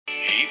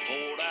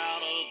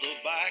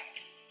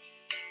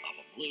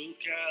Blue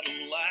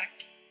Cadillac,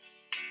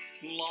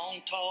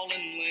 long, tall,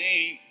 and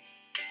lean,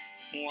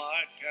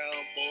 white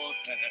cowboy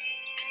hat.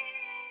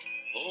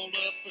 Pulled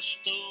up a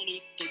stool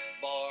at the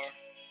bar,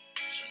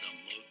 said I'm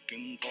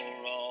looking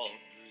for Audrey.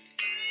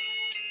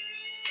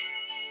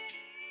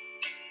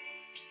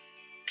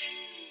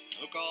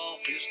 Took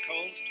off his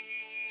coat,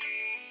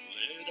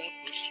 lit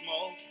up a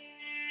smoke,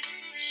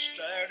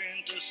 stared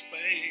into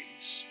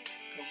space,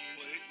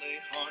 completely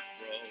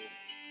heartbroken.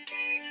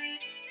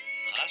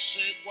 I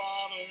said,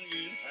 what do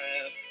you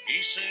have?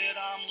 He said,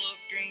 I'm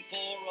looking for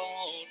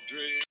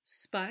Audrey.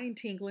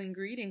 Spine-tingling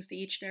greetings to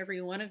each and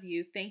every one of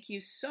you. Thank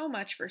you so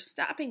much for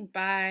stopping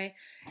by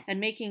and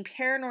making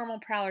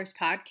Paranormal Prowlers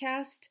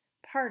podcast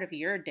part of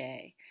your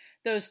day.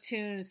 Those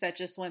tunes that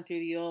just went through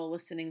the old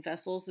listening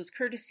vessels is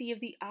courtesy of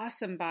the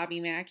awesome Bobby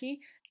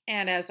Mackey.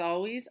 And as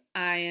always,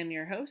 I am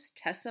your host,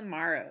 Tessa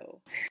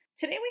Mauro.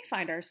 Today we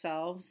find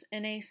ourselves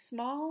in a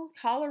small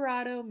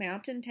Colorado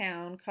mountain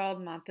town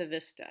called Monte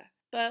Vista,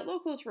 but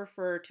locals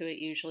refer to it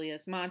usually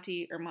as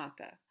Monte or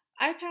Monta.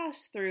 I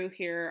pass through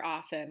here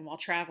often while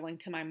traveling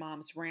to my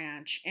mom's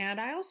ranch, and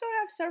I also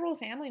have several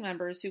family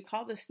members who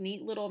call this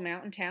neat little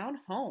mountain town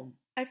home.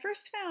 I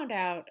first found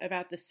out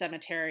about the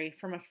cemetery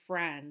from a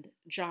friend,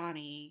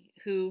 Johnny,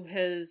 who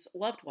his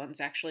loved ones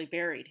actually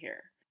buried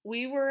here.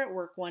 We were at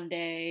work one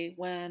day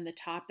when the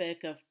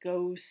topic of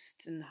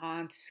ghosts and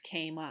haunts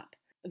came up.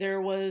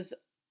 There was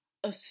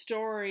a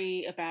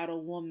story about a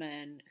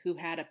woman who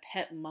had a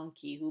pet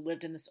monkey who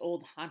lived in this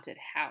old haunted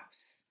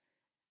house.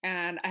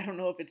 And I don't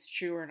know if it's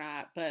true or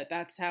not, but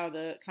that's how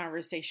the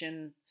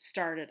conversation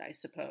started, I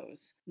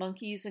suppose.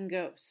 Monkeys and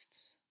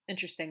ghosts.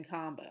 Interesting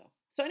combo.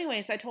 So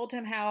anyways, I told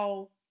him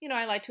how,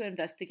 I like to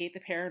investigate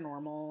the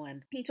paranormal,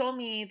 and he told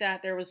me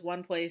that there was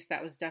one place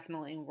that was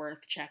definitely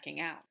worth checking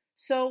out.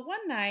 So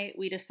one night,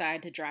 we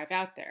decided to drive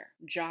out there.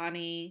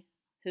 Johnny,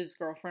 his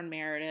girlfriend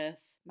Meredith,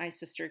 my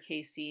sister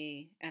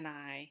Casey, and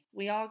I,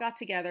 we all got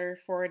together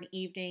for an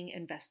evening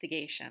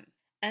investigation.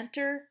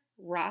 Enter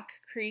Rock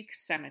Creek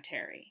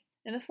Cemetery.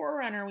 In the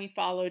Forerunner, we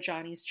follow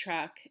Johnny's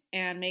truck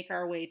and make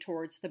our way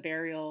towards the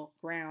burial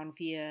ground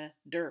via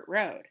dirt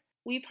road.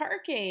 We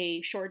park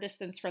a short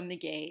distance from the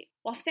gate.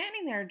 While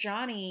standing there,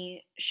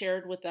 Johnny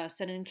shared with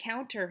us an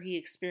encounter he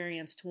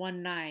experienced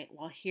one night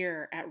while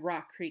here at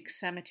Rock Creek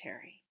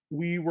Cemetery.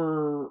 We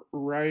were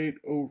right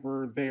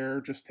over there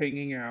just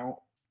hanging out.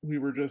 We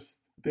were just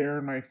there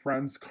in my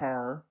friend's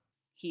car.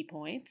 He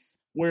points.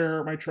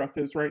 Where my truck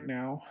is right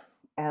now.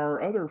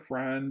 Our other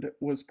friend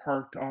was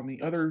parked on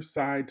the other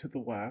side to the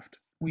left.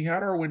 We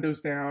had our windows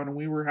down and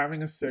we were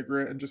having a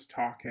cigarette and just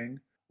talking.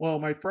 Well,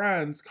 my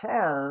friend's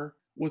car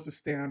was a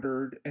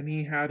standard and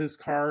he had his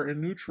car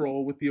in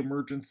neutral with the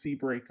emergency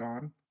brake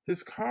on.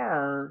 His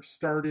car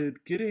started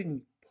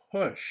getting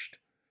pushed.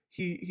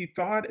 He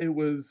thought it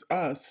was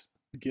us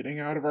getting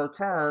out of our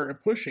car and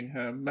pushing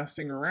him,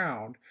 messing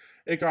around.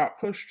 It got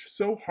pushed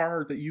so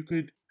hard that you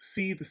could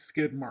see the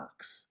skid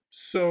marks.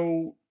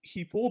 So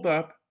he pulled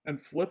up and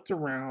flipped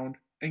around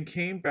and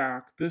came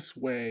back this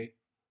way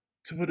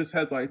to put his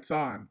headlights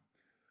on.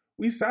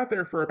 We sat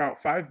there for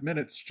about 5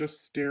 minutes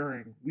just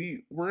staring.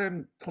 We were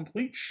in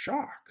complete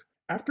shock.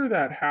 After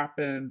that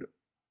happened,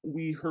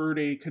 we heard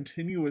a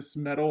continuous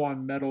metal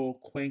on metal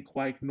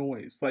clank-like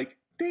noise, like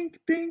dink,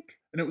 dink.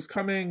 And it was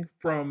coming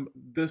from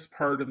this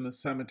part in the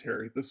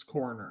cemetery, this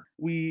corner.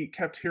 We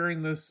kept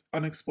hearing this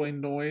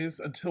unexplained noise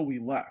until we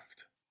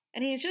left.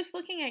 And he's just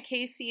looking at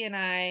Casey and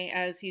I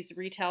as he's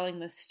retelling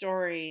this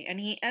story, and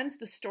he ends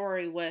the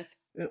story with,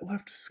 "It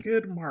left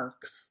skid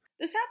marks."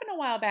 This happened a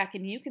while back,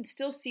 and you can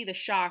still see the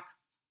shock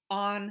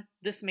on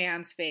this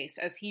man's face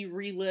as he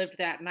relived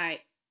that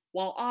night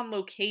while on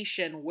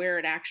location where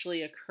it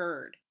actually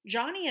occurred.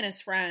 Johnny and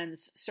his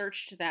friends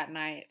searched that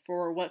night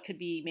for what could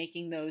be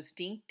making those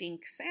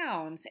dink-dink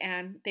sounds,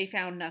 and they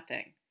found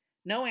nothing.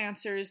 No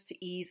answers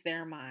to ease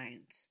their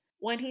minds.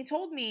 When he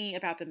told me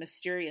about the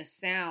mysterious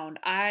sound,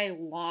 I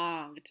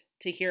longed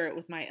to hear it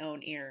with my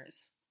own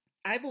ears.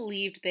 I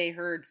believed they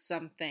heard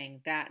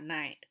something that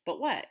night, but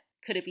what?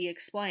 Could it be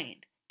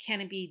explained?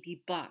 Can it be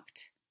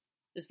debunked?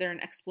 Is there an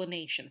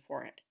explanation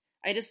for it?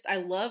 I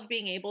love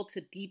being able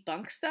to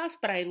debunk stuff,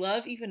 but I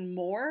love even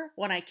more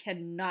when I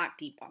cannot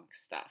debunk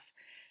stuff.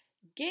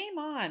 Game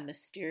on,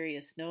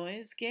 mysterious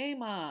noise,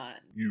 game on.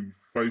 You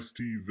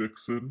feisty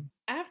vixen.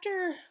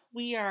 After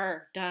we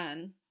are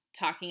done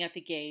talking at the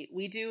gate,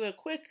 we do a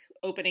quick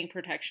opening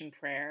protection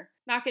prayer,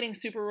 not getting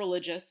super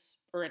religious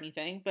or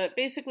anything, but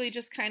basically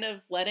just kind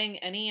of letting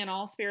any and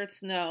all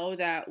spirits know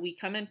that we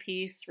come in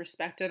peace,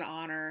 respect, and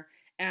honor,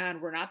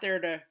 and we're not there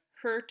to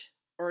hurt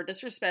or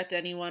disrespect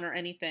anyone or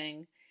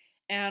anything.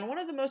 And one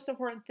of the most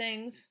important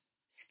things,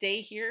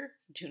 stay here,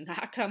 do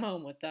not come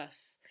home with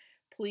us.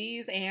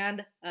 Please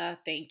and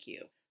thank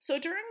you. So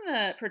during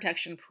the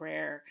protection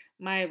prayer,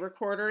 my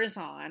recorder is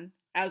on,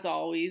 as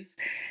always.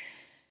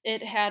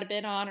 It had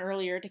been on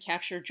earlier to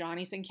capture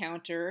Johnny's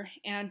encounter,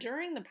 and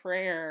during the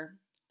prayer,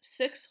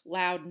 6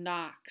 loud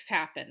knocks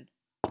happened.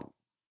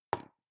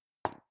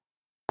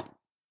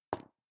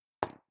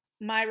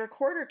 My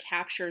recorder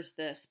captures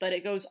this, but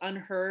it goes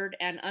unheard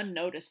and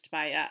unnoticed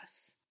by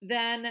us.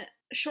 Then,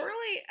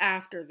 shortly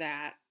after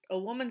that, a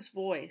woman's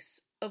voice,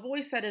 a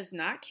voice that is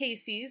not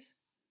Casey's,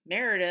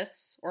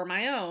 Meredith's, or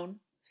my own,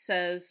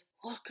 says,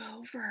 "Look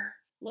over,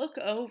 look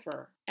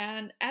over."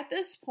 And at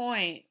this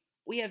point,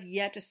 we have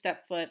yet to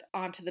step foot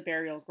onto the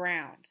burial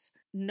grounds.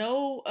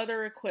 No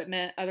other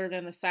equipment other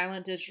than the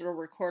silent digital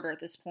recorder at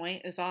this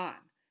point is on.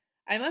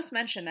 I must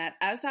mention that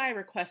as I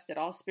requested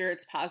all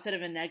spirits,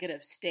 positive and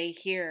negative, stay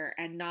here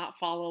and not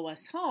follow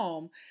us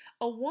home,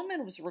 a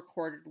woman was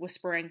recorded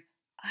whispering,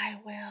 "I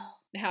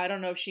will." Now, I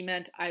don't know if she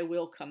meant "I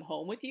will come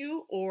home with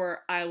you"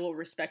 or "I will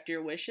respect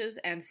your wishes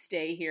and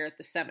stay here at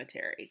the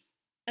cemetery."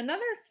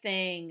 Another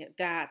thing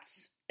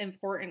that's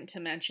important to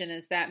mention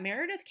is that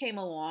Meredith came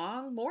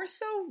along more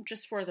so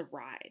just for the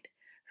ride.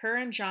 Her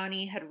and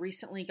Johnny had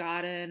recently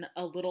gotten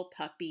a little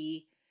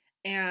puppy,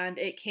 and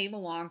it came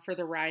along for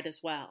the ride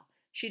as well.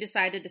 She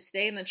decided to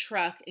stay in the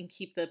truck and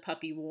keep the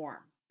puppy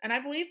warm. And I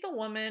believe the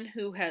woman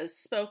who has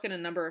spoken a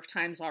number of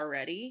times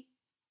already,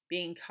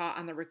 being caught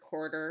on the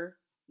recorder,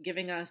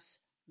 giving us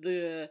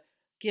the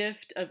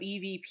gift of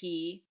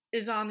EVP,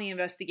 is on the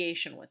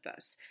investigation with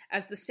us,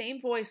 as the same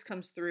voice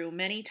comes through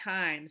many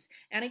times.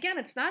 And again,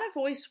 it's not a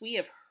voice we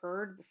have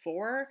heard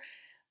before,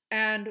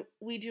 and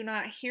we do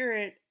not hear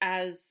it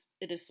as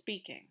it is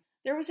speaking.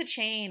 There was a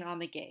chain on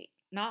the gate.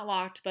 Not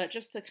locked, but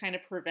just to kind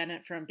of prevent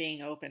it from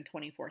being open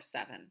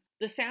 24/7.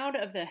 The sound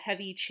of the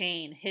heavy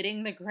chain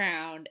hitting the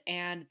ground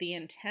and the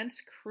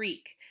intense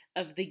creak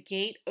of the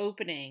gate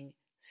opening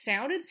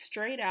sounded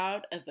straight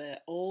out of an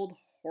old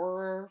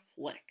horror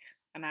flick.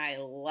 And I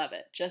love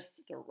it.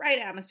 Just the right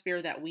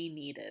atmosphere that we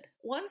needed.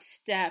 One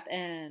step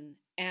in,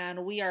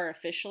 and we are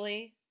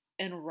officially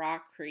in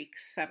Rock Creek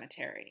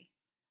Cemetery.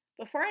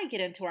 Before I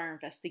get into our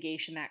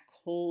investigation that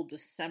cold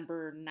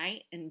December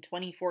night in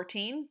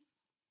 2014,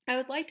 I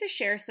would like to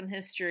share some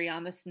history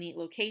on this neat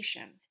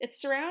location. Its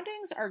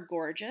surroundings are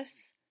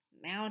gorgeous,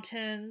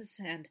 mountains,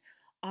 and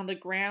on the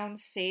ground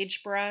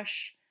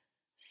sagebrush.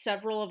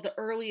 Several of the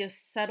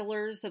earliest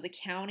settlers of the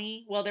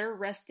county, well, they're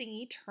resting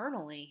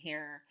eternally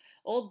here.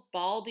 Old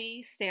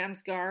Baldy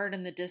stands guard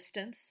in the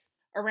distance.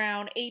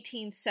 Around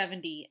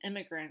 1870,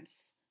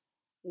 immigrants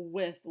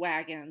with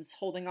wagons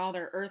holding all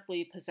their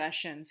earthly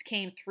possessions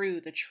came through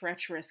the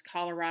treacherous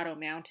Colorado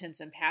mountains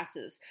and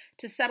passes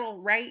to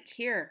settle right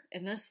here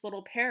in this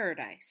little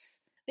paradise.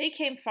 They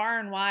came far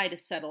and wide to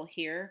settle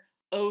here.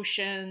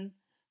 Ocean,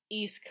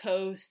 East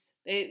Coast,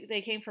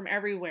 they came from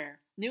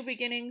everywhere. New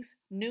beginnings,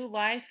 new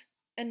life,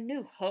 and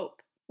new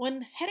hope.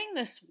 When heading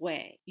this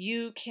way,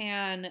 you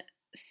can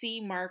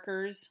see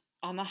markers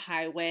on the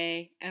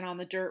highway and on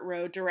the dirt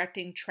road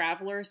directing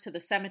travelers to the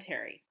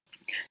cemetery.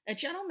 A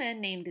gentleman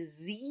named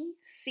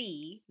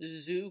Z.C.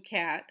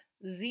 Zoocat,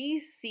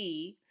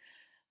 Z.C.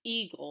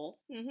 Eagle,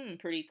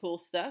 pretty cool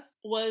stuff,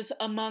 was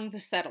among the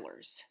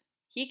settlers.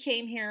 He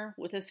came here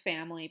with his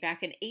family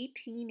back in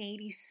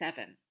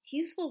 1887.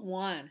 He's the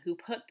one who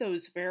put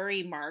those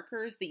very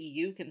markers that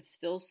you can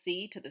still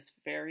see to this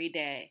very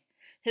day.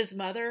 His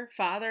mother,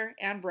 father,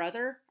 and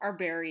brother are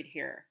buried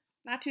here.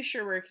 Not too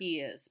sure where he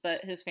is,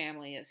 but his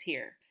family is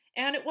here.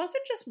 And it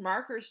wasn't just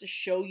markers to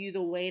show you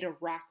the way to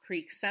Rock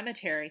Creek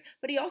Cemetery,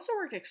 but he also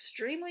worked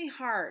extremely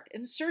hard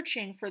in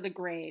searching for the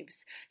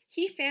graves.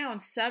 He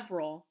found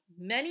several,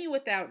 many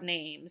without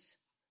names,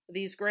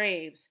 these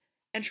graves,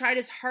 and tried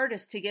his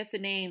hardest to get the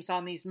names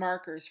on these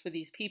markers for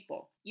these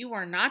people. You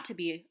are not to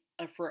be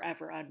a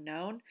forever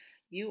unknown.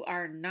 You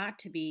are not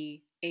to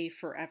be a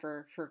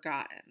forever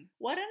forgotten.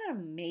 What an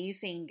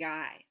amazing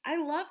guy. I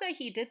love that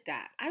he did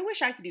that. I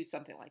wish I could do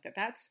something like that.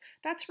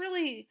 That's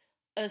really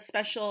a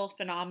special,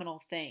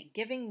 phenomenal thing.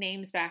 Giving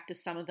names back to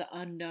some of the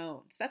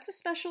unknowns. That's a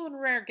special and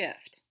rare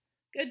gift.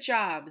 Good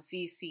job,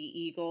 ZC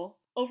Eagle.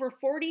 Over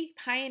 40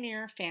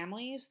 pioneer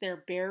families,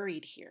 they're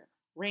buried here,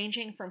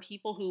 ranging from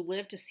people who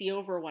lived to see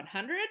over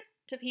 100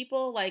 to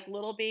people like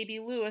little baby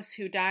Lewis,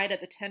 who died at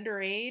the tender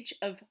age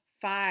of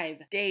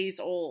 5 days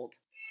old.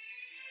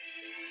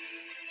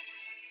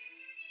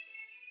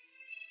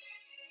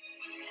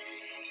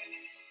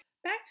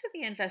 Back to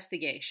the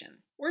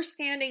investigation. We're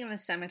standing in the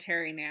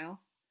cemetery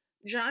now.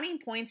 Johnny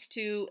points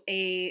to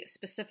a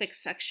specific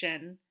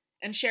section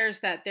and shares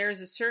that there's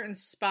a certain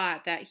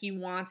spot that he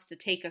wants to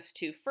take us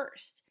to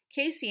first.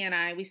 Casey and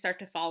I, we start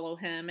to follow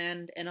him,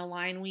 and in a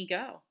line we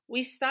go.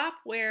 We stop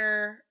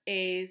where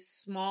a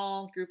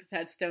small group of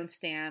headstones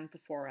stand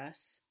before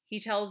us. He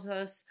tells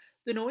us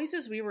the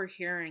noises we were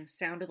hearing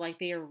sounded like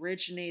they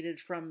originated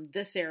from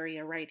this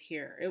area right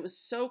here. It was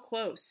so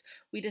close.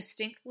 We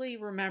distinctly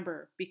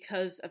remember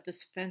because of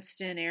this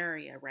fenced-in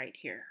area right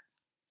here.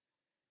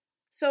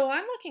 So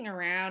I'm looking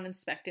around,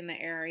 inspecting the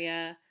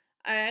area.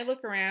 I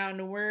look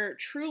around, and we're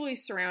truly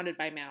surrounded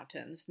by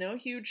mountains. No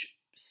huge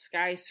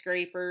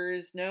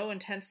skyscrapers, no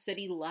intense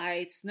city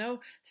lights, no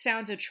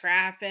sounds of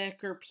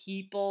traffic or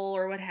people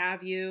or what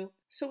have you.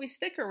 So we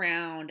stick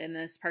around in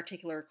this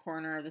particular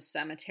corner of the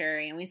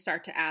cemetery, and we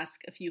start to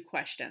ask a few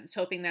questions,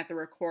 hoping that the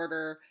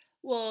recorder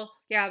will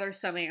gather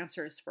some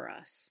answers for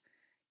us.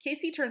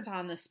 Casey turns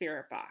on the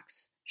spirit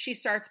box. She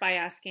starts by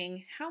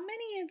asking, "How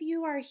many of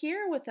you are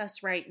here with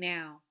us right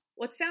now?"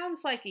 What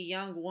sounds like a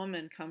young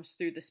woman comes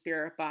through the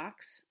spirit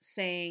box,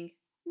 saying,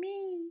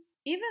 "Me."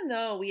 Even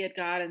though we had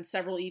gotten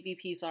several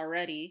EVPs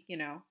already,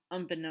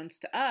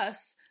 unbeknownst to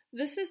us,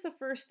 this is the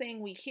first thing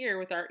we hear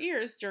with our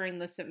ears during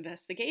this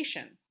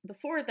investigation.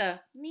 Before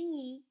the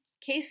 "me,"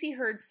 Casey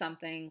heard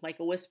something like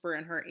a whisper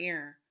in her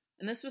ear,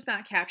 and this was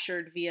not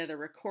captured via the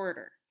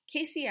recorder.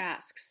 Casey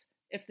asks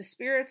if the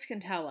spirits can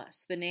tell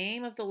us the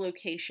name of the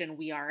location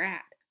we are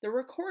at. The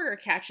recorder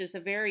catches a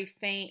very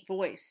faint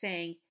voice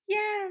saying,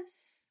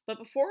 "Yes." But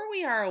before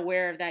we are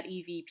aware of that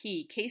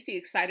EVP, Casey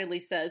excitedly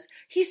says,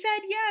 "He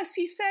said yes!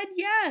 He said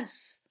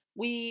yes!"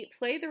 We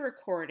play the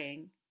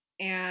recording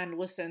and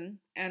listen,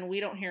 and we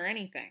don't hear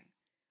anything.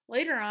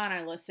 Later on,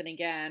 I listen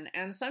again,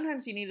 and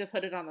sometimes you need to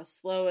put it on the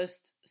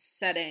slowest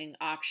setting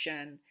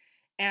option,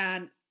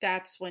 and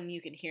that's when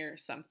you can hear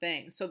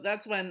something. So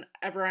that's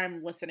whenever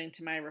I'm listening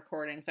to my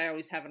recordings, I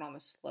always have it on the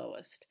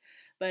slowest.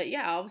 But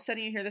yeah, all of a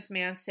sudden you hear this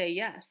man say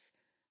yes,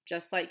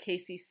 just like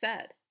Casey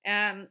said.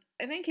 And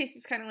I think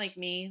Casey's kind of like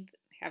me,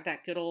 have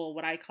that good old,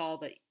 what I call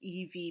the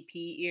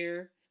EVP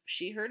ear.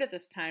 She heard it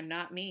this time,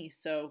 not me,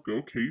 so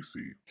Go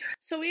Casey.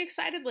 So we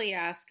excitedly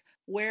ask,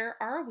 "Where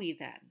are we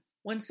then?"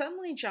 When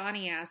suddenly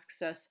Johnny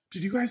asks us,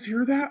 "Did you guys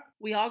hear that?"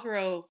 We all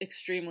grow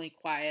extremely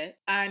quiet.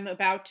 I'm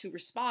about to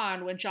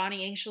respond when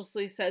Johnny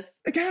anxiously says,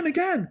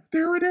 Again,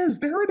 there it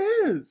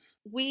is.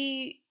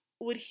 We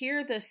would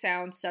hear this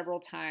sound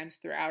several times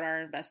throughout our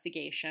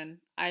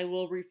investigation. I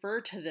will refer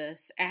to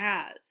this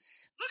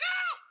as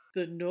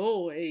the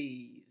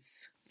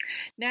noise.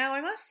 Now,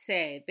 I must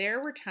say, there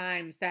were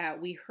times that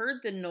we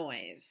heard the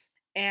noise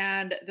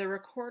and the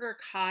recorder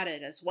caught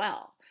it as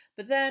well.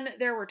 But then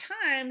there were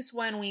times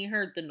when we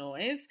heard the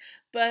noise,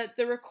 but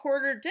the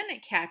recorder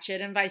didn't catch it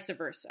and vice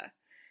versa.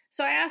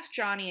 So I asked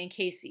Johnny and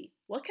Casey,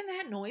 "What can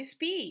that noise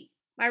be?"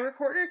 My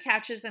recorder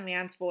catches a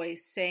man's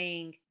voice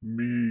saying,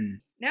 "Me."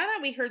 Now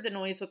that we heard the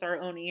noise with our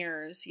own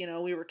ears,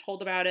 we were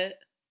told about it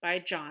by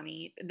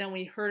Johnny, and then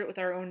we heard it with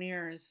our own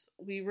ears,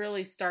 we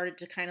really started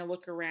to kind of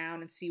look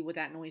around and see where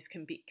that noise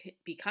can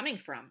be coming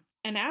from.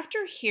 And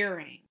after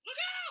hearing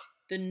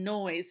the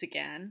noise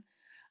again,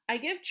 I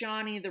give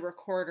Johnny the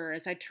recorder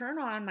as I turn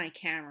on my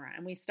camera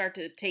and we start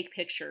to take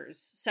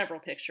pictures, several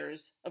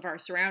pictures of our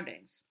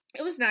surroundings.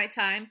 It was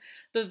nighttime.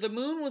 The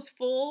moon was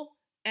full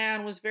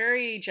and was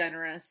very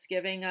generous,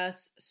 giving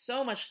us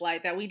so much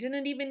light that we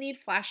didn't even need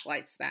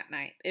flashlights that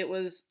night. It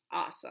was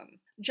awesome.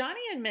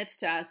 Johnny admits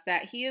to us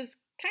that he is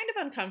kind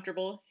of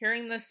uncomfortable.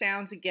 Hearing the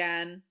sounds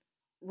again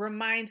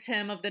reminds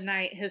him of the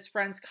night his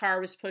friend's car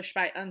was pushed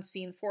by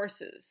unseen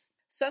forces.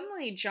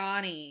 Suddenly,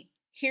 Johnny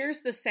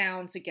hears the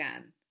sounds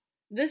again.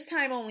 This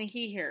time only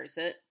he hears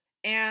it,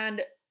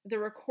 and the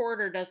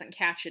recorder doesn't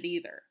catch it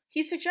either.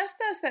 He suggests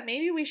to us that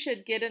maybe we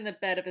should get in the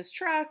bed of his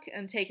truck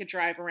and take a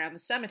drive around the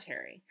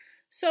cemetery.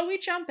 So we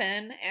jump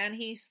in, and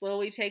he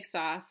slowly takes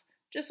off,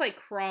 just like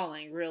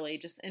crawling, really,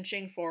 just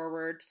inching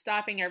forward,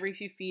 stopping every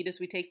few feet as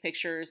we take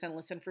pictures and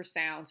listen for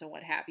sounds and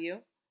what have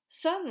you.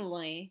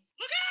 Suddenly,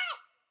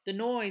 the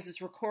noise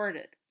is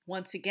recorded,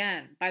 once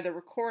again, by the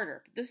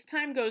recorder, but this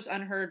time goes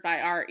unheard by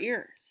our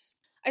ears.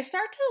 I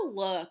start to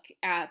look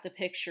at the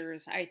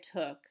pictures I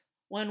took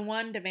when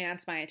one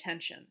demands my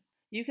attention.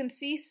 You can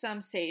see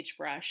some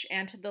sagebrush,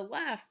 and to the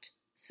left,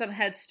 some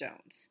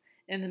headstones.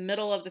 In the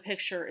middle of the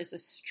picture is a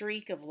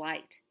streak of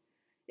light.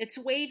 It's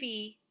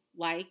wavy,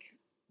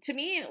 to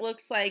me it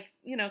looks like,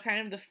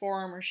 kind of the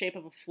form or shape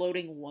of a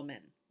floating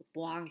woman with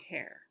long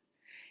hair.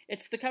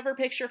 It's the cover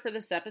picture for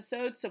this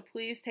episode, so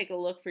please take a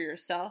look for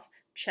yourself.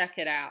 Check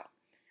it out.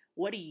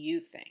 What do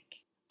you think?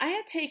 I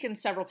had taken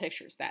several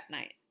pictures that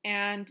night,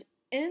 and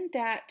in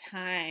that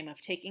time of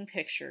taking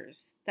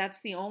pictures, that's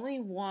the only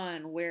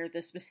one where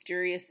this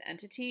mysterious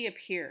entity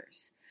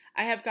appears.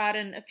 I have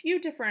gotten a few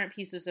different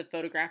pieces of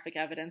photographic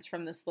evidence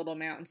from this little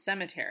mountain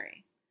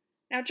cemetery.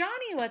 Now,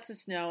 Johnny lets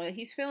us know that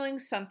he's feeling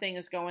something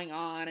is going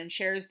on and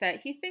shares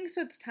that he thinks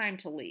it's time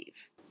to leave.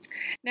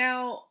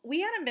 Now, we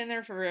hadn't been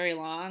there for very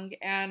long,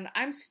 and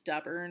I'm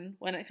stubborn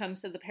when it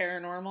comes to the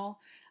paranormal.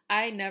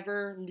 I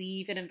never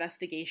leave an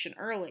investigation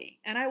early,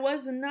 and I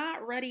was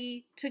not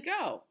ready to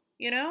go.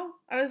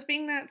 I was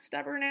being that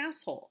stubborn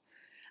asshole.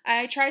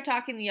 I tried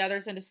talking the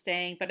others into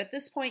staying, but at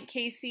this point,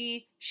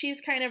 Casey, she's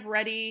kind of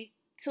ready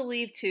to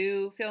leave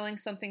too, feeling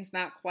something's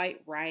not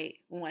quite right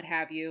and what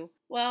have you.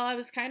 Well, I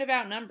was kind of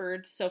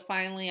outnumbered, so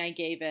finally I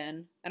gave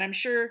in. And I'm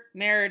sure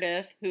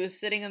Meredith, who was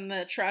sitting in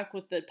the truck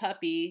with the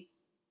puppy,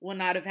 would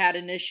not have had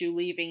an issue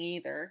leaving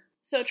either.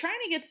 So trying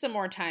to get some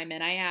more time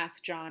in, I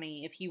asked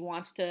Johnny if he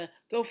wants to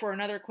go for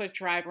another quick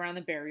drive around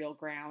the burial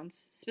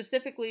grounds,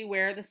 specifically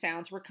where the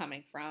sounds were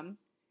coming from.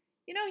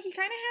 He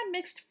kind of had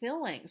mixed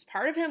feelings.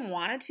 Part of him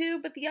wanted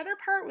to, but the other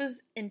part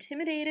was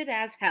intimidated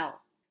as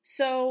hell.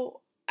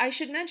 So I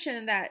should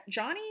mention that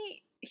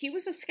Johnny, he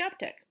was a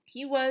skeptic.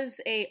 He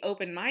was a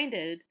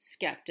open-minded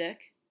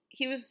skeptic.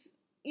 He was,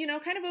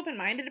 kind of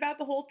open-minded about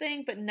the whole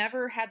thing, but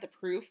never had the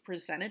proof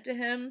presented to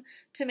him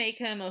to make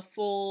him a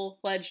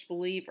full-fledged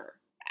believer.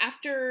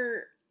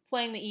 After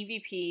playing the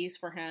EVPs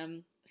for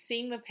him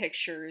seeing the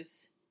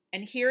pictures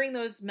and hearing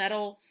those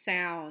metal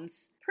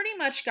sounds pretty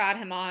much got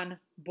him on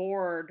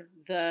board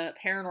the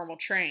paranormal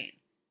train.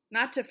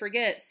 Not to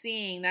forget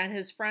seeing that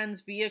his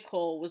friend's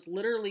vehicle was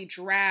literally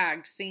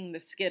dragged, seeing the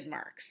skid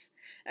marks.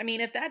 I mean,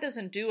 if that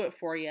doesn't do it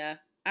for you,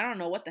 I don't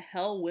know what the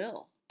hell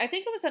will. I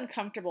think it was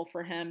uncomfortable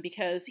for him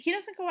because he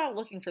doesn't go out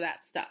looking for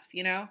that stuff,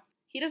 you know?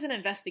 He doesn't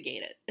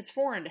investigate it. It's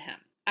foreign to him.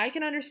 I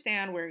can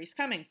understand where he's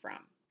coming from.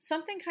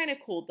 Something kind of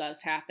cool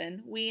does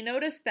happen. We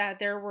noticed that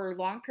there were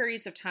long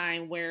periods of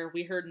time where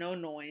we heard no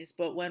noise,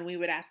 but when we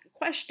would ask a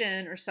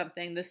question or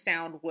something, the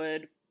sound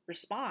would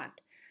respond.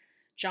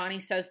 Johnny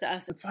says to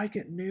us, "It's like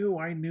it knew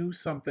I knew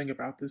something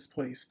about this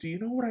place. Do you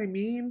know what I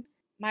mean?"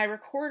 My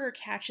recorder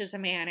catches a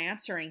man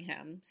answering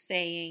him,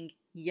 saying,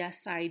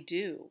 "Yes, I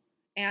do."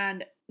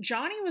 And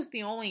Johnny was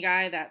the only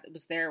guy that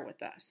was there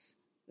with us.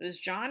 It was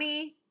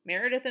Johnny,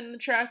 Meredith in the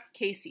truck,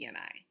 Casey, and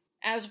I.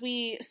 As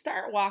we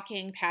start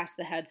walking past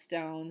the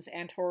headstones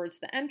and towards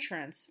the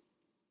entrance,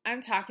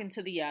 I'm talking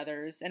to the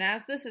others, and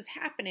as this is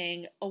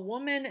happening, a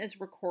woman is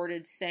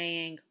recorded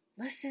saying,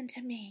 "Listen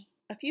to me."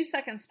 A few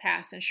seconds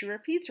pass and she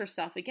repeats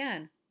herself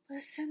again,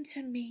 "Listen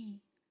to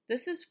me."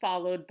 This is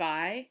followed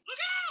by, "Look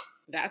out!"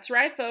 That's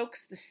right,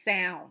 folks, the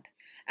sound.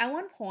 At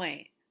one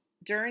point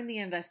during the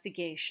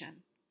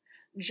investigation,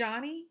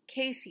 Johnny,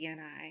 Casey, and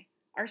I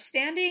are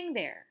standing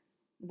there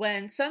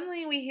when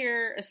suddenly we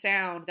hear a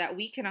sound that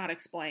we cannot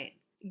explain.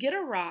 Get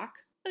a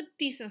rock, a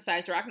decent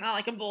sized rock, not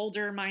like a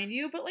boulder, mind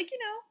you, but like,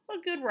 a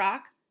good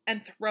rock,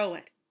 and throw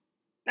it.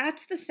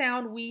 That's the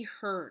sound we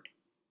heard.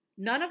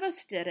 None of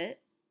us did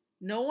it.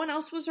 No one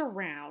else was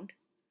around.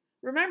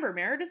 Remember,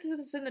 Meredith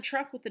is in the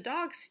truck with the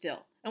dogs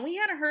still, and we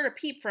hadn't heard a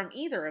peep from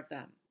either of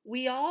them.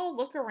 We all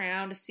look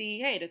around to see,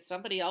 hey, did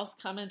somebody else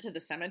come into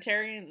the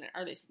cemetery, and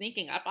are they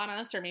sneaking up on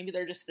us, or maybe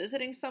they're just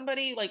visiting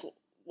somebody? Like,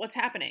 what's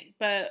happening?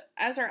 But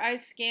as our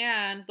eyes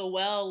scanned the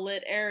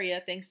well-lit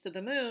area, thanks to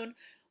the moon,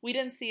 we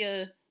didn't see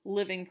a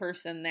living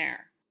person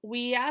there.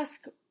 We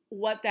asked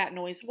what that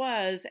noise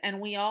was, and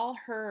we all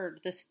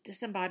heard this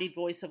disembodied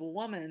voice of a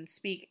woman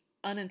speak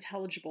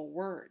unintelligible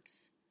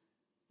words.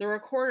 The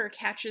recorder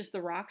catches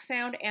the rock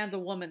sound and the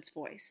woman's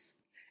voice.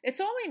 It's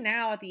only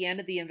now at the end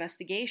of the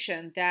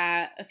investigation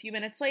that a few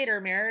minutes later,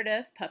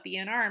 Meredith, puppy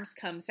in arms,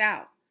 comes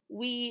out.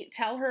 We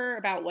tell her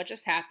about what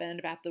just happened,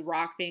 about the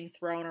rock being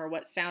thrown or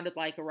what sounded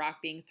like a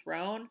rock being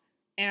thrown,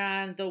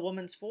 and the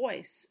woman's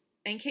voice.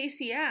 And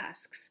Casey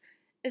asks,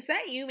 "Is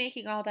that you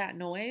making all that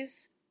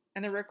noise?"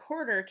 And the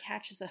recorder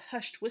catches a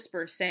hushed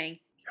whisper saying,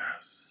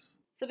 "Yes."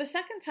 For the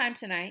second time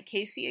tonight,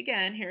 Casey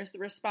again hears the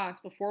response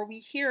before we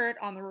hear it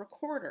on the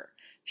recorder.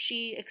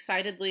 She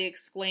excitedly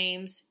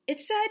exclaims, "It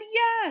said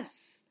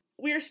yes!"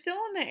 We are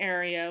still in the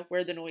area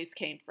where the noise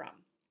came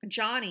from.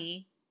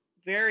 Johnny,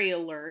 very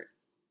alert,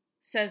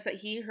 says that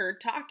he heard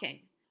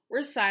talking.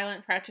 We're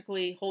silent,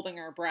 practically holding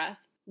our breath.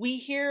 We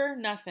hear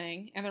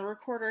nothing, and the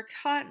recorder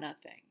caught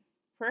nothing.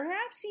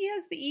 Perhaps he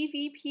has the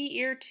EVP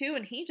ear too,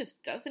 and he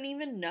just doesn't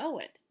even know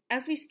it.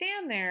 As we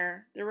stand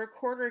there, the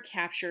recorder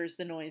captures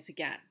the noise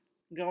again,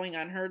 going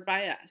unheard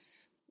by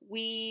us.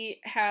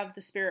 We have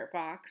the spirit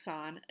box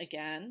on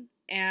again,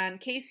 and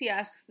Casey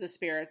asks the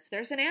spirits,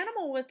 "There's an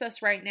animal with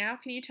us right now.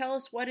 Can you tell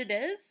us what it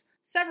is?"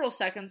 Several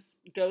seconds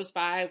goes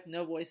by,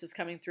 no voices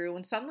coming through,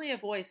 and suddenly a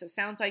voice that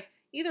sounds like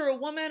either a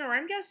woman or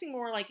I'm guessing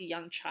more like a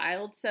young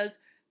child says,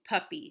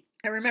 "Puppy."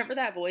 I remember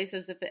that voice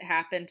as if it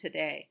happened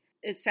today.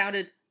 It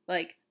sounded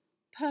like,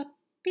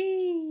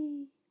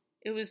 "Puppy."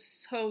 It was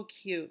so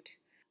cute.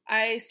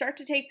 I start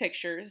to take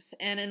pictures,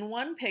 and in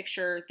one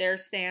picture, there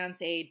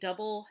stands a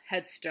double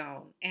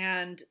headstone,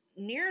 and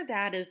near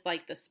that is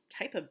like this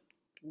type of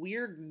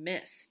weird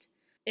mist.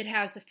 It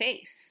has a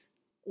face,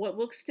 what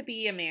looks to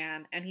be a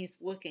man, and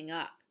he's looking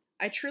up.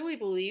 I truly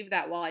believe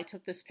that while I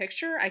took this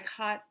picture, I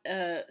caught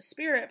a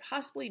spirit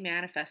possibly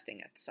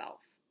manifesting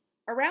itself.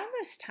 Around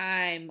this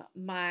time,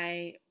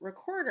 my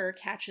recorder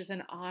catches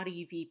an odd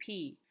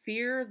EVP,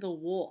 "Fear the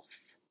Wolf."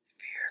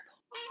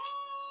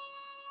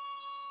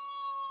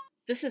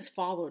 This is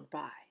followed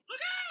by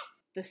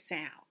the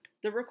sound.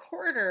 The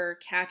recorder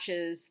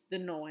catches the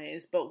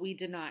noise, but we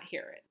did not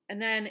hear it.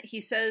 And then he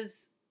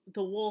says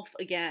the wolf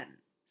again.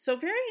 So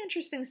very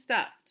interesting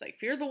stuff. It's like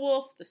fear the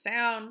wolf, the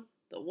sound,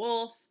 the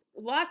wolf.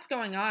 Lots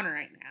going on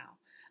right now.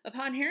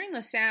 Upon hearing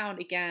the sound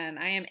again,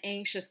 I am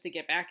anxious to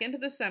get back into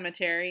the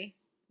cemetery,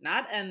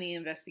 not end the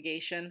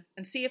investigation,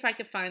 and see if I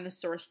could find the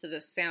source to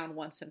this sound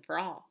once and for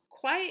all.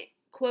 Quite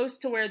close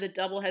to where the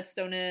double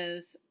headstone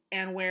is,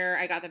 and where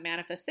I got the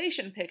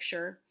manifestation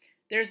picture,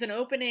 there's an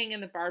opening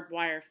in the barbed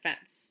wire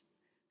fence.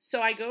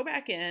 So I go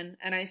back in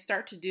and I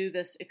start to do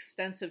this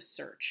extensive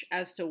search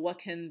as to what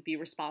can be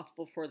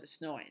responsible for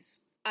this noise.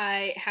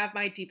 I have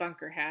my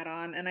debunker hat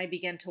on and I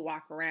begin to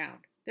walk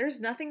around. There's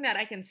nothing that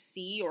I can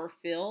see or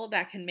feel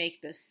that can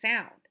make this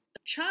sound.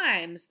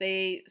 Chimes,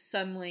 they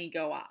suddenly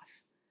go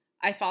off.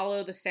 I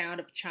follow the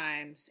sound of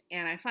chimes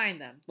and I find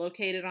them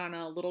located on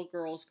a little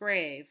girl's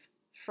grave,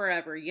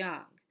 forever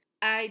young.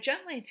 I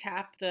gently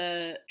tap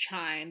the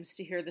chimes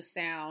to hear the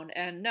sound,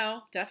 and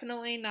no,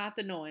 definitely not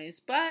the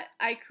noise, but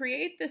I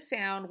create the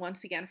sound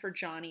once again for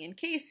Johnny and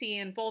Casey,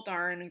 and both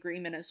are in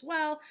agreement as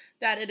well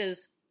that it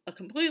is a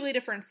completely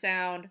different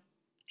sound,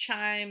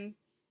 chime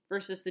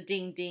versus the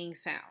ding ding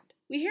sound.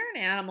 We hear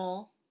an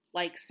animal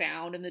like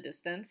sound in the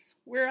distance.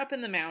 We're up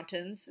in the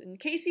mountains, and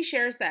Casey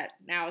shares that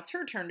now it's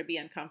her turn to be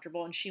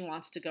uncomfortable and she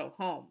wants to go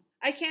home.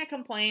 I can't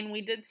complain.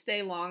 We did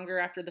stay longer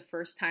after the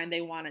first time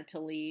they wanted to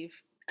leave.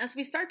 As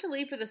we start to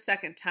leave for the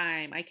second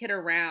time, I kid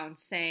around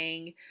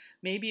saying,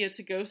 maybe it's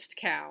a ghost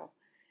cow.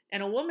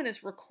 And a woman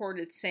is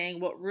recorded saying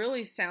what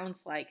really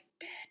sounds like,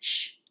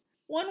 bitch.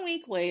 1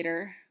 week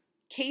later,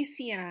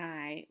 Casey and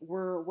I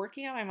were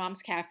working at my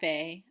mom's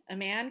cafe. A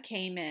man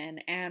came in,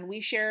 and we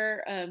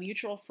share a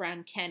mutual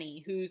friend,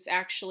 Kenny, who's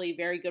actually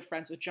very good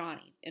friends with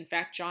Johnny. In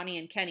fact, Johnny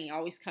and Kenny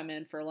always come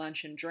in for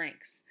lunch and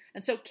drinks.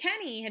 And so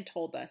Kenny had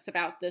told us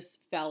about this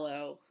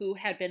fellow who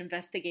had been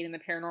investigating the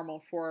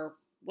paranormal for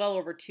well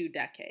over 2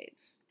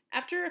 decades.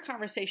 After a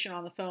conversation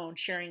on the phone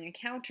sharing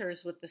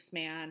encounters with this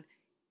man,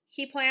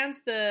 he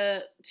plans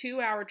the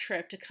 2-hour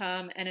trip to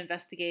come and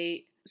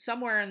investigate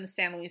somewhere in the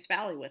San Luis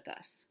Valley with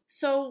us.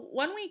 So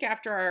 1 week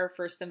after our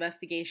first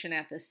investigation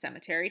at this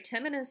cemetery,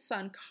 Tim and his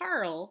son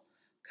Carl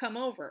come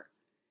over.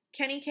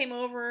 Kenny came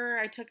over,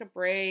 I took a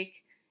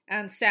break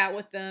and sat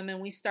with them, and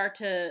we start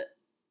to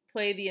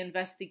play the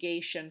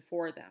investigation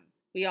for them.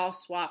 We all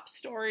swapped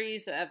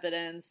stories,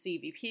 evidence,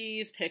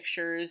 CVPs,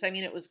 pictures. I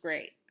mean, it was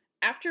great.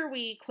 After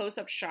we close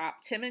up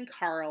shop, Tim and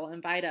Carl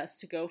invite us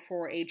to go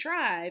for a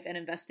drive and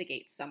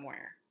investigate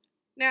somewhere.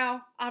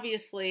 Now,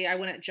 obviously, I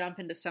wouldn't jump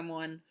into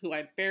someone who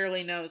I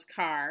barely know's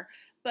car,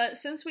 but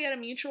since we had a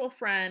mutual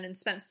friend and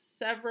spent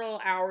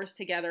several hours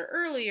together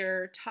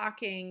earlier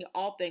talking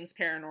all things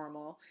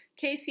paranormal,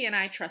 Casey and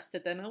I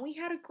trusted them, and we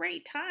had a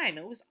great time.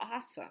 It was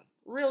awesome.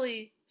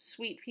 Really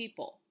sweet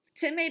people.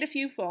 Tim made a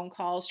few phone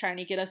calls trying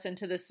to get us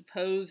into the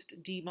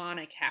supposed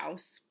demonic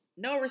house.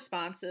 No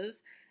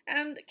responses,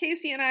 and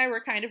Casey and I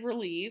were kind of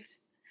relieved.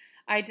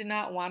 I did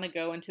not want to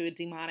go into a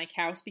demonic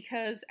house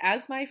because,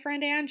 as my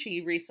friend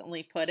Angie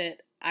recently put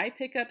it, I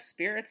pick up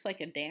spirits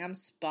like a damn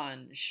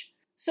sponge.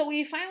 So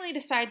we finally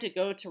decide to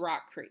go to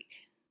Rock Creek.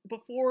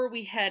 Before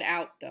we head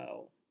out,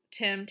 though,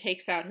 Tim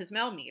takes out his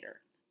MEL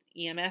meter,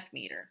 EMF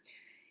meter.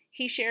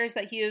 He shares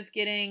that he is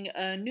getting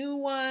a new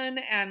one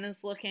and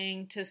is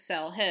looking to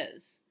sell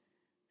his.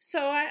 So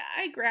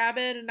I grab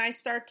it and I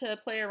start to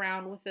play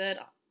around with it,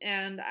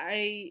 and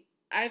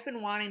I've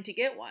been wanting to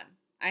get one.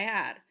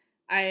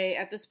 I,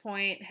 at this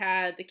point,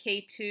 had the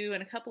K2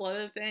 and a couple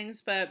other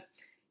things, but,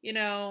 you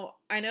know,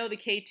 I know the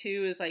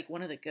K2 is like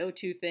one of the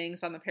go-to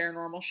things on the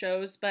paranormal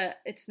shows, but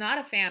it's not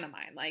a fan of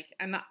mine. Like,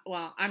 I'm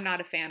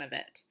not a fan of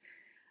it.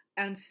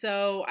 And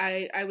so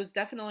I was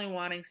definitely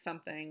wanting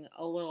something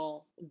a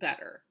little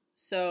better.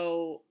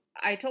 So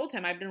I told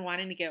him I've been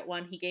wanting to get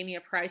one. He gave me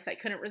a price I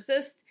couldn't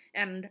resist,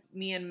 and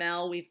me and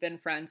Mel, we've been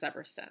friends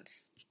ever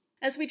since.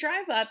 As we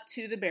drive up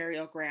to the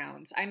burial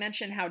grounds, I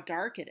mentioned how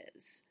dark it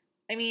is.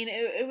 I mean,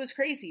 it was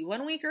crazy.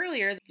 1 week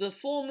earlier, the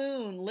full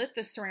moon lit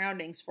the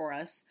surroundings for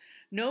us.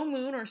 No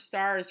moon or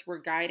stars were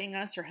guiding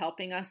us or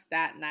helping us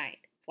that night.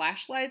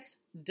 Flashlights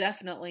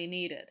definitely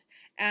needed.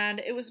 And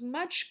it was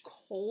much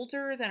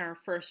colder than our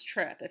first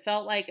trip. It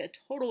felt like a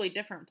totally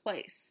different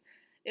place.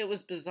 It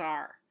was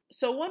bizarre.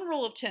 So one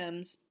rule of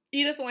Tim's,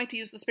 he doesn't like to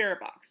use the spirit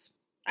box.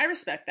 I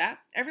respect that.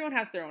 Everyone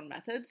has their own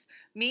methods.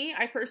 Me,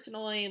 I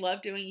personally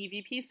love doing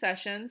EVP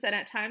sessions, and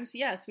at times,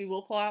 yes, we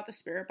will pull out the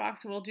spirit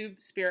box and we'll do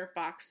spirit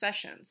box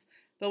sessions,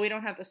 but we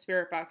don't have the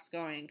spirit box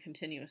going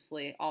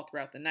continuously all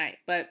throughout the night.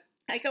 But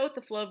I go with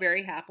the flow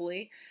very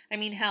happily. I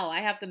mean, hell,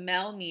 I have the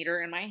MEL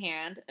meter in my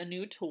hand, a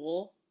new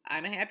tool.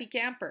 I'm a happy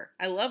camper.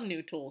 I love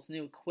new tools,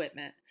 new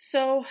equipment.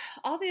 So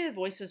all the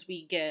voices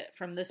we get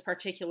from this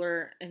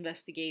particular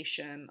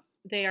investigation,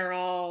 they are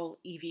all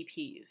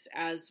EVPs,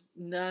 as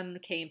none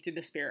came through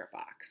the spirit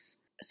box.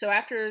 So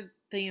after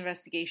the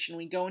investigation,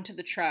 we go into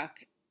the truck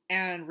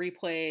and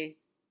replay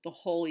the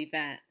whole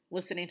event,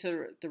 listening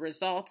to the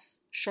results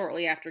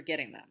shortly after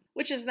getting them.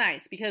 Which is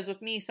nice, because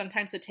with me,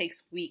 sometimes it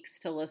takes weeks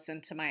to listen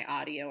to my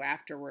audio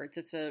afterwards.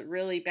 It's a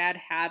really bad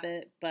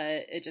habit,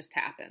 but it just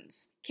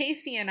happens.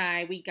 Casey and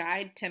I, we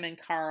guide Tim and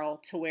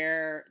Carl to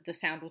where the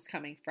sound was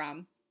coming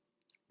from.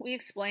 We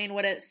explain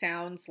what it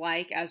sounds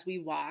like as we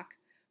walk.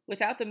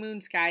 Without the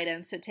moon's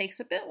guidance, it takes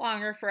a bit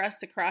longer for us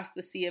to cross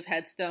the sea of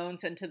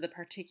headstones into the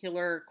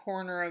particular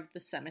corner of the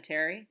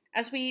cemetery.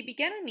 As we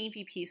begin an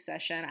EVP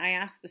session, I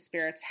ask the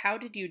spirits, "How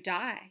did you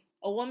die?"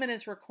 A woman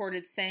is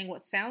recorded saying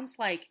what sounds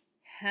like,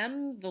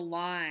 "Hem the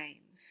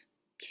lines.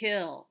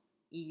 Kill.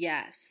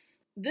 Yes."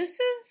 This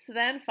is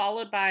then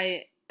followed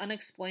by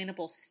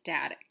unexplainable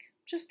static.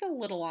 Just a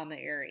little on the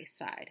airy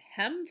side.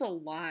 Hem the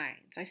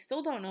lines. I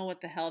still don't know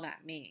what the hell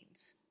that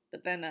means.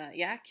 But then,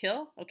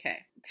 kill? Okay.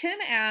 Tim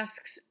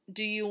asks,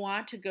 "Do you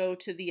want to go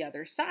to the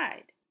other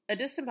side?" A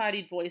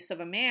disembodied voice of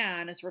a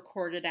man is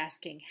recorded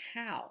asking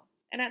how.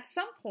 And at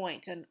some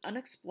point, an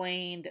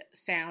unexplained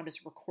sound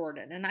is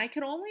recorded, and I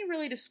could only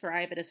really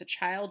describe it as a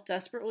child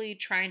desperately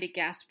trying to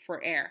gasp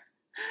for air.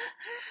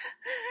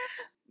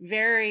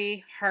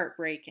 Very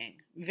heartbreaking.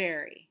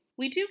 Very.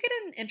 We do get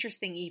an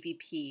interesting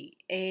EVP.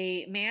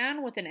 A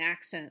man with an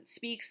accent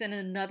speaks in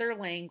another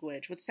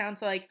language, which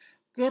sounds like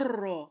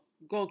Gurro,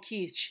 go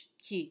kich,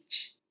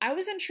 kich. I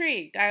was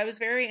intrigued. I was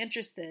very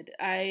interested.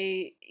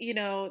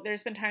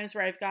 There's been times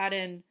where I've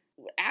gotten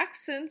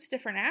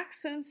different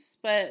accents,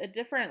 but a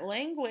different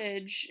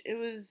language.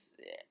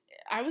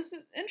 I was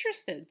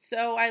interested.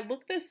 So I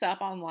looked this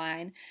up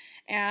online,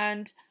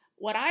 and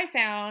what I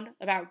found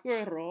about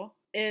Gurro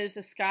is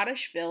a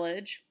Scottish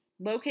village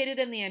located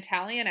in the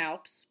Italian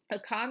Alps, a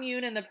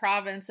commune in the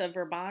province of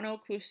Verbano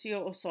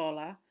Cusio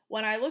Ossola.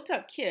 When I looked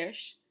up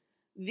Kish,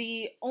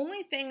 the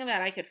only thing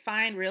that I could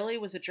find really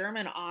was a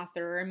German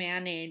author, a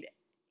man named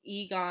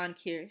Egon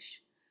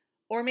Kish,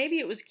 or maybe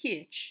it was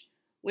Kitsch,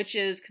 which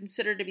is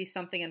considered to be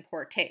something in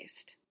poor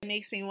taste. It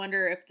makes me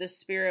wonder if the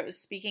spirit was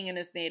speaking in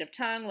his native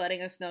tongue,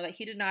 letting us know that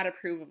he did not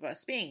approve of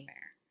us being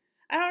there.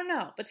 I don't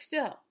know, but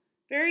still,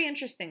 very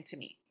interesting to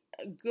me.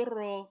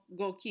 Gurro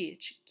go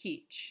Kitsch,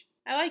 Kitsch.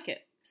 I like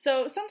it.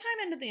 So, sometime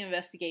into the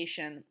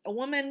investigation, a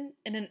woman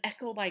in an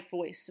echo-like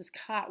voice is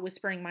caught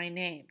whispering my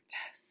name,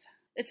 Tessa.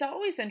 It's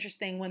always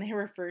interesting when they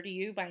refer to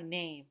you by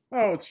name.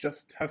 Oh, it's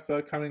just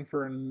Tessa coming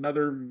for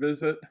another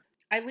visit.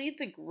 I lead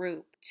the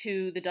group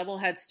to the double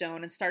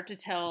headstone and start to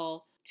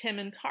tell Tim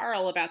and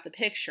Carl about the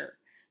picture.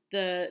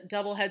 The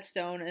double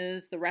headstone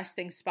is the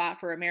resting spot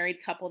for a married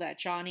couple that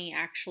Johnny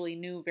actually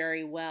knew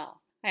very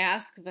well. I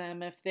ask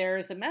them if there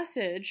is a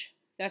message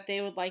that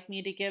they would like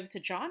me to give to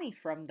Johnny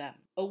from them.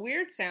 A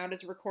weird sound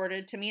is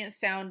recorded. To me, it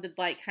sounded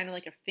kind of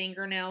like a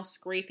fingernail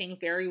scraping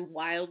very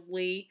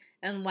wildly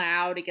and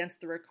loud against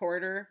the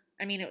recorder.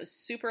 I mean, it was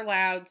super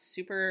loud,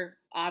 super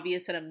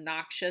obvious and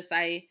obnoxious.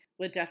 I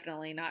would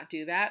definitely not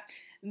do that.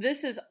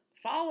 This is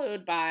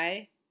followed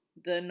by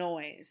the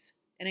noise,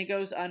 and it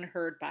goes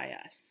unheard by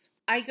us.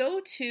 I go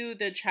to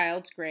the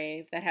child's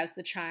grave that has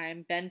the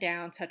chime, bend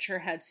down, touch her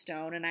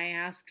headstone, and I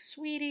ask,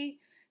 "Sweetie,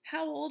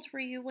 how old were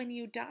you when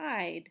you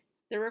died?"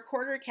 The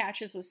recorder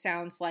catches what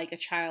sounds like a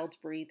child's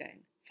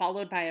breathing,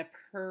 followed by a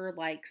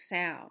purr-like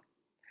sound.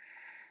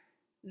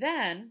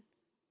 Then,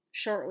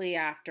 shortly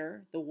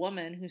after, the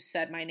woman who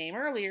said my name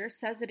earlier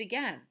says it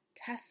again,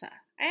 Tessa.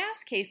 I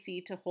ask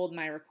Casey to hold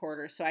my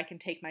recorder so I can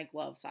take my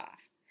gloves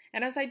off.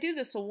 And as I do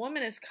this, a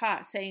woman is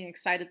caught saying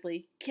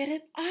excitedly, "Get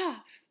it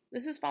off!"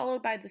 This is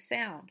followed by the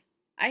sound.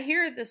 I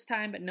hear it this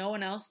time, but no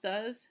one else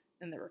does,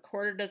 and the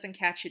recorder doesn't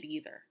catch it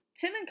either.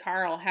 Tim and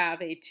Carl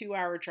have a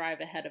 2-hour drive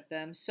ahead of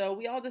them, so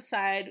we all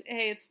decide,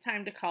 hey, it's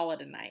time to call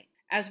it a night.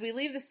 As we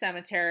leave the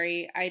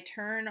cemetery, I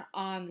turn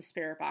on the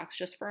spirit box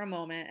just for a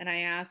moment, and I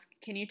ask,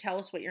 "Can you tell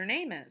us what your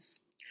name is?"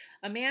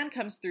 A man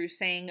comes through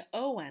saying,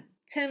 "Owen."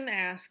 Tim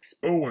asks,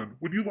 "Owen,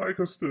 would you like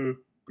us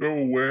to go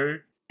away?"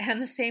 And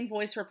the same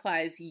voice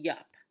replies,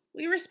 "Yup."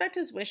 We respect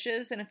his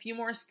wishes, and a few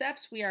more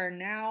steps, we are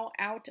now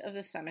out of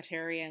the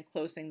cemetery and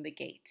closing the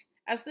gate.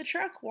 As the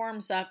truck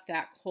warms up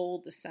that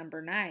cold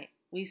December night,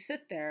 we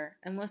sit there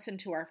and listen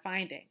to our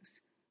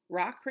findings.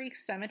 Rock Creek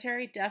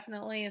Cemetery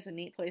definitely is a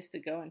neat place to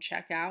go and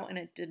check out, and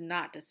it did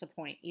not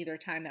disappoint either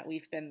time that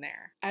we've been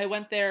there. I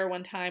went there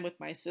one time with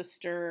my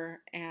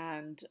sister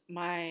and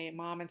my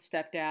mom and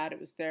stepdad.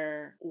 It was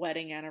their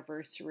wedding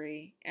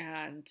anniversary,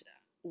 and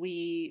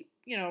we,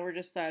 we're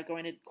just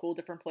going to cool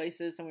different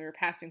places, and we were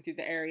passing through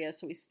the area,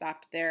 so we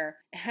stopped there.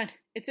 And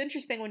it's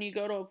interesting when you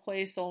go to a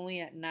place only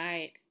at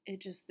night,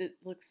 it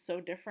looks so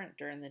different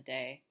during the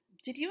day.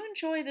 Did you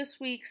enjoy this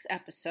week's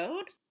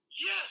episode?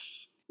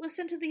 Yes!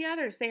 Listen to the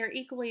others. They are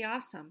equally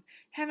awesome.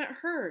 Haven't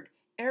heard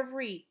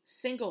every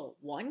single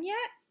one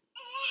yet?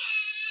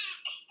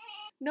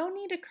 No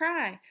need to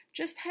cry.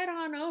 Just head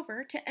on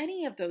over to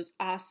any of those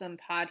awesome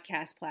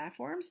podcast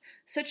platforms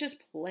such as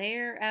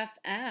Player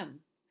FM,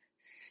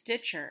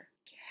 Stitcher,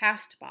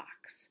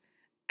 Castbox,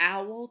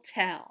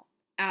 Owltell,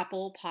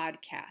 Apple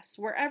Podcasts.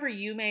 Wherever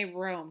you may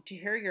roam to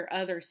hear your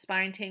other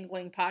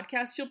spine-tingling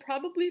podcasts, you'll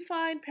probably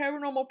find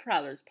Paranormal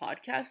Prowlers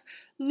podcast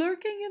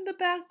lurking in the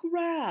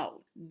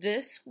background.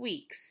 This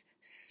week's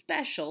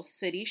special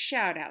city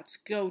shoutouts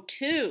go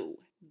to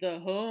the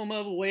home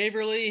of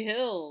Waverly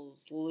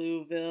Hills,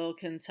 Louisville,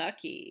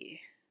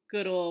 Kentucky.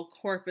 Good old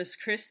Corpus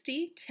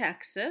Christi,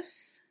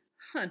 Texas.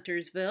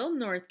 Huntersville,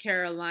 North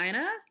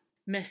Carolina.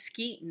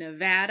 Mesquite,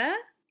 Nevada.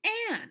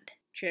 And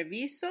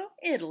Treviso,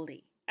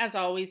 Italy. As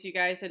always, you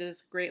guys, it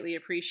is greatly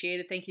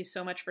appreciated. Thank you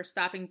so much for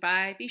stopping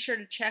by. Be sure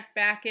to check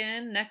back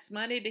in next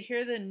Monday to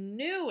hear the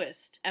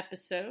newest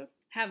episode.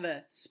 Have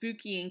a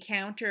spooky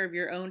encounter of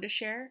your own to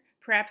share.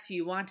 Perhaps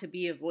you want to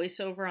be a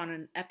voiceover on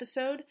an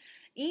episode.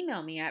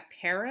 Email me at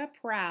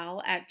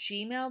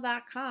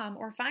paraprowl@gmail.com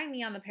or find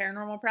me on the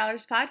Paranormal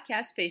Prowlers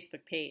Podcast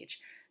Facebook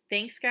page.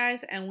 Thanks,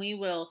 guys, and we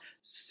will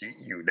see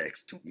you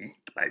next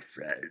week, my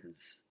friends.